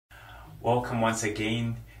Welcome once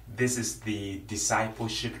again. This is the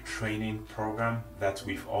Discipleship training program that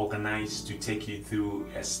we've organized to take you through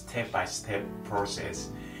a step-by-step process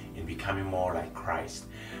in becoming more like Christ.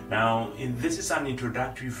 Now, this is an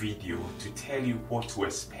introductory video to tell you what to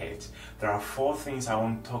expect. There are 4 things I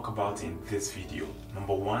want to talk about in this video.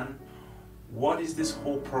 Number 1, what is this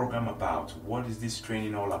whole program about? What is this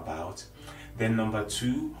training all about? Then number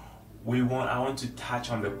 2, I want to touch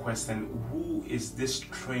on the question, who is this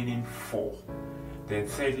training for? Then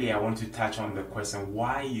thirdly, I want to touch on the question,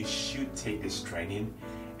 why you should take this training.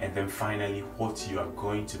 And then finally, what you are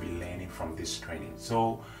going to be learning from this training.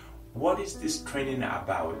 So what is this training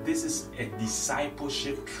about? This is a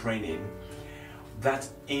discipleship training that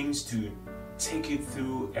aims to take you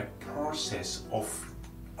through a process of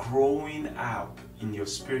growing up in your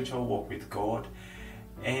spiritual walk with God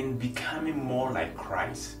and becoming more like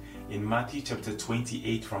Christ. In Matthew chapter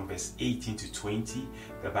 28 from verse 18 to 20,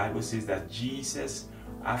 the Bible says that Jesus,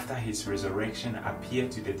 after his resurrection, appeared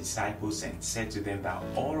to the disciples and said to them that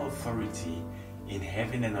all authority in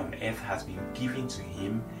heaven and on earth has been given to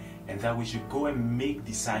him, and that we should go and make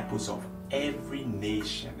disciples of every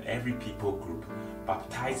nation, every people group,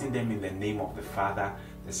 baptizing them in the name of the Father,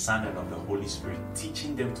 the Son, and of the Holy Spirit,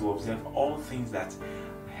 teaching them to observe all things that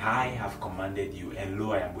I have commanded you, and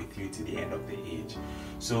lo, I am with you to the end of the age.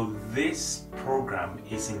 So this program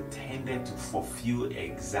is intended to fulfill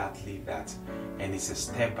exactly that, and it's a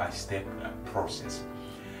step-by-step process.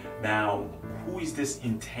 Now, who is this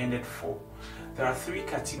intended for? There are 3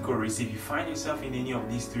 categories. If you find yourself in any of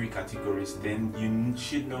these 3 categories, then you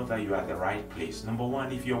should know that you are at the right place. Number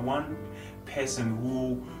 1, if you're one person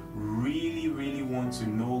who really want to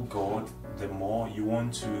know God the more, you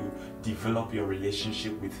want to develop your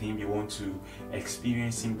relationship with him, you want to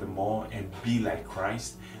experience him the more and be like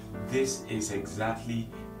Christ, this is exactly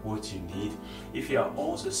what you need. If you are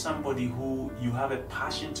also somebody who you have a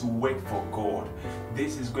passion to work for God,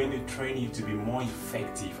 this is going to train you to be more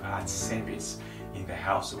effective at service in the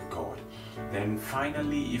house of God. Then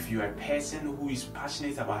finally, if you are a person who is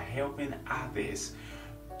passionate about helping others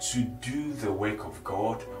to do the work of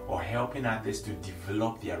God or helping others to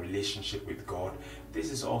develop their relationship with God,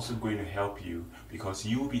 this is also going to help you because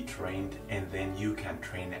you'll be trained and then you can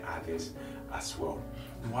train others as well.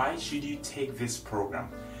 Why should you take this program?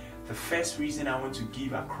 The first reason I want to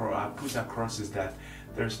put across is that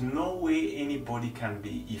there's no way anybody can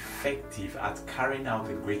be effective at carrying out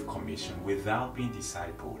the Great Commission without being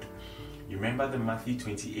discipled. You remember the Matthew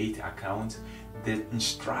 28 account? The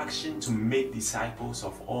instruction to make disciples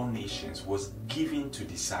of all nations was given to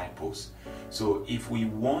disciples. So if we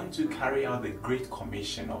want to carry out the Great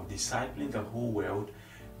Commission of discipling the whole world,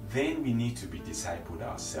 then we need to be discipled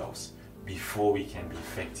ourselves before we can be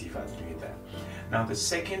effective at doing that. Now, the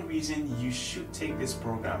second reason you should take this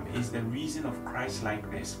program is the reason of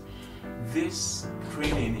Christ-likeness. This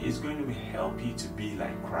training is going to help you to be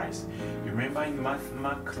like Christ. You remember in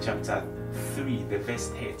Mark chapter 3, the verse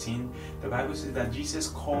 13, the Bible says that Jesus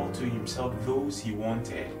called to himself those he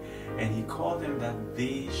wanted, and he called them that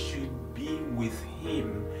they should be with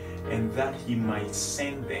him and that he might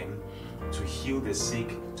send them to heal the sick,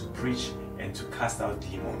 to preach, and to cast out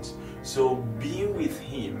demons. So being with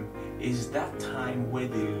him is that time where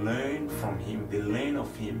they learn from him, they learn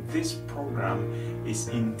of him. This program is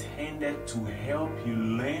intended to help you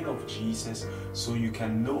learn of Jesus so you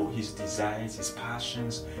can know his desires, his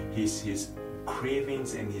passions, his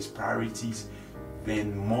cravings and his priorities,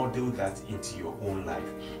 then model that into your own life.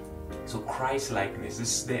 So Christ-likeness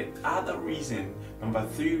is the other reason. Number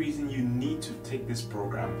 3 reason you need to take this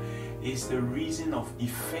program is the reason of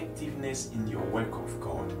effectiveness in your work of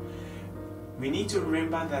God. We need to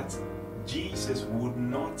remember that Jesus would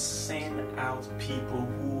not send out people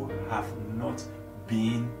who have not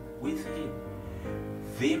been with him.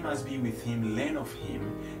 They must be with him, learn of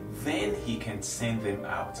him, then he can send them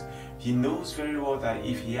out. He knows very well that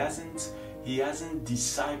if he hasn't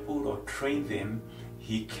discipled or trained them,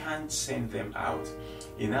 he can't send them out.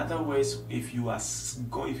 In other words, if you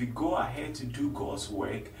go ahead to do God's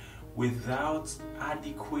work without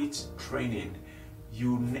adequate training,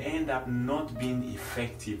 you end up not being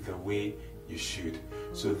effective the way you should.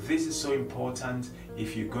 So this is so important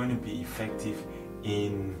if you're going to be effective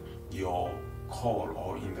in your call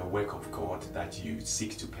or in the work of God that you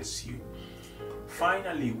seek to pursue.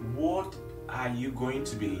 Finally, what are you going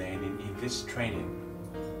to be learning in this training?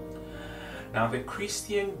 Now, the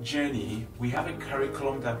Christian journey, we have a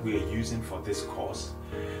curriculum that we are using for this course.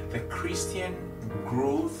 The Christian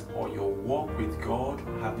growth or your walk with God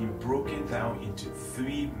have been broken down into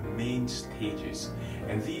 3 main stages,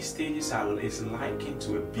 and these stages is likened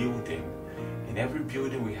to a building. In every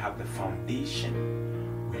building we have the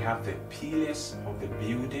foundation, we have the pillars of the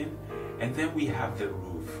building, and then we have the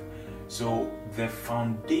roof. So the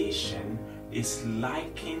foundation is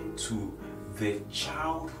likened to the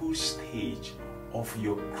childhood stage of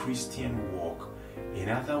your Christian walk. In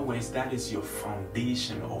other words, that is your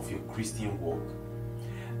foundation of your Christian walk.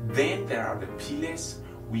 Then there are the pillars.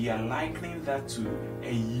 We are likening that to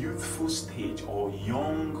a youthful stage or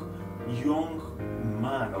young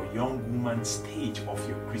man or young woman stage of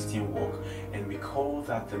your Christian walk, and we call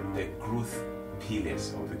that the growth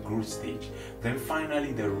pillars or the growth stage. Then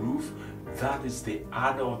finally the roof, that is the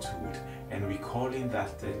adulthood, and we calling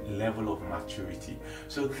that the level of maturity.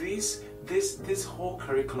 So this whole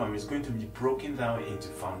curriculum is going to be broken down into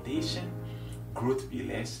foundation, growth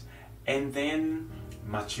pillars, and then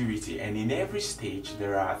maturity. And in every stage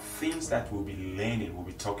there are things that we'll be learning, we'll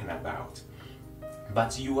be talking about.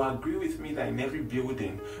 But you agree with me that in every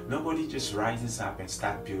building, nobody just rises up and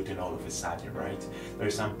start building all of a sudden, right?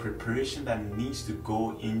 There's some preparation that needs to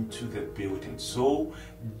go into the building. So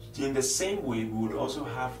in the same way, we would also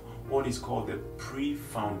have what is called the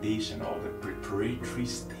pre-foundation or the preparatory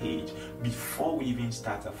stage before we even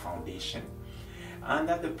start a foundation.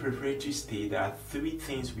 Under the preparatory stage, there are three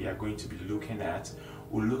things we are going to be looking at.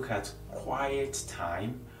 We'll look at quiet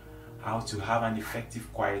time, how to have an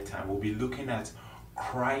effective quiet time. We'll be looking at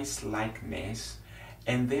Christ-likeness,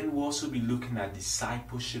 and then we'll also be looking at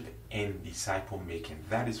discipleship and disciple making.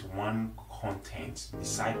 That is one content,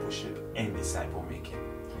 discipleship and disciple making.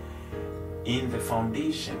 In the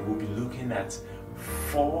foundation, we'll be looking at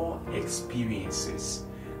 4 experiences.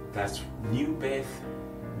 That's new birth,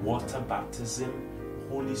 water baptism,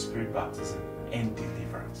 Holy Spirit baptism, and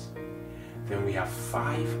deliverance. Then we have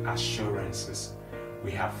 5 assurances. We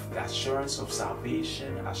have the assurance of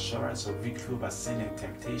salvation, assurance of victory over sin and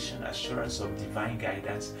temptation, assurance of divine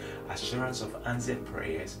guidance, assurance of answered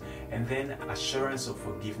prayers, and then assurance of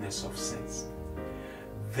forgiveness of sins.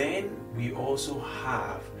 Then we also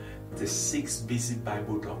have the 6 basic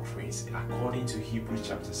Bible doctrines according to Hebrews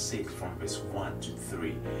chapter 6 from verse 1 to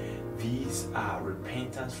 3. These are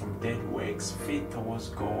repentance from dead works, faith towards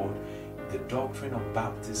God, the doctrine of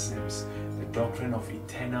baptisms, the doctrine of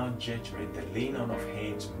eternal judgment, the laying on of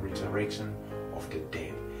hands, resurrection of the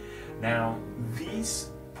dead. Now,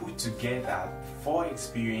 these put together 4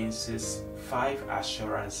 experiences, 5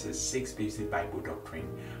 assurances, 6 basic Bible doctrine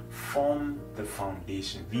form the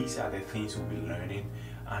foundation. These are the things we'll be learning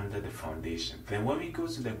under the foundation. Then when we go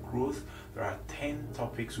to the growth, there are 10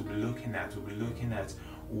 topics we'll be looking at. We'll be looking at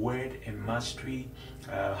word and mastery,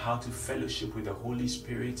 how to fellowship with the Holy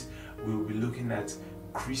Spirit. We'll be looking at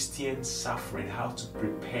Christian suffering, how to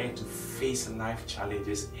prepare to face life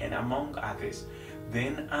challenges, and among others.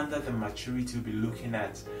 Then under the maturity, we'll be looking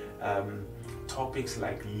at topics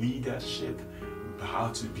like leadership, how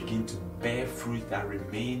to begin to bear fruit that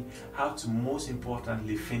remain, how to most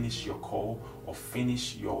importantly finish your call or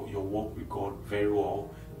finish your walk with God very well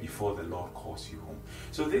before the Lord calls you home.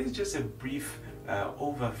 So this is just a brief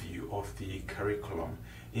overview of the curriculum.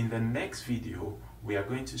 In the next video, we are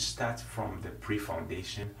going to start from the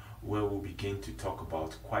pre-foundation, where we'll begin to talk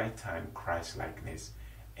about quiet time, Christ-likeness,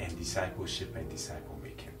 and discipleship and disciple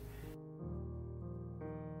making.